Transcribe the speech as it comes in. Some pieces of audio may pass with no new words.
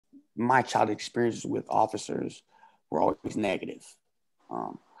my childhood experiences with officers were always negative.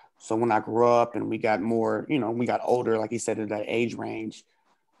 So when I grew up and we got more, we got older, like you said, at that age range,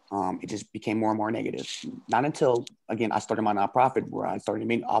 it just became more and more negative. Not until, again, I started my nonprofit where I started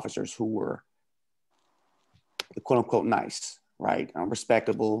meeting officers who were quote unquote nice, right?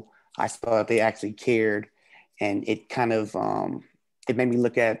 Respectable. I saw that they actually cared. And it kind of, it made me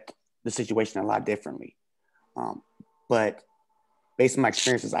look at the situation a lot differently. But based on my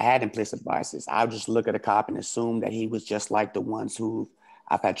experiences, I had implicit biases. I would just look at a cop and assume that he was just like the ones who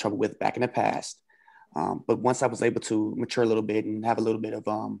I've had trouble with back in the past. But once I was able to mature a little bit and have a little bit of,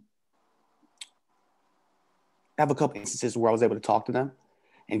 have a couple instances where I was able to talk to them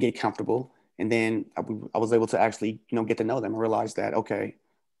and get comfortable. And then I was able to actually, get to know them and realize that, okay,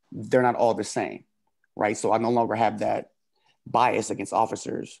 they're not all the same, right? So I no longer have that bias against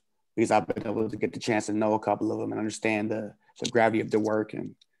officers because I've been able to get the chance to know a couple of them and understand the gravity of their work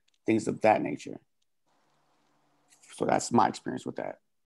and things of that nature. So that's my experience with that.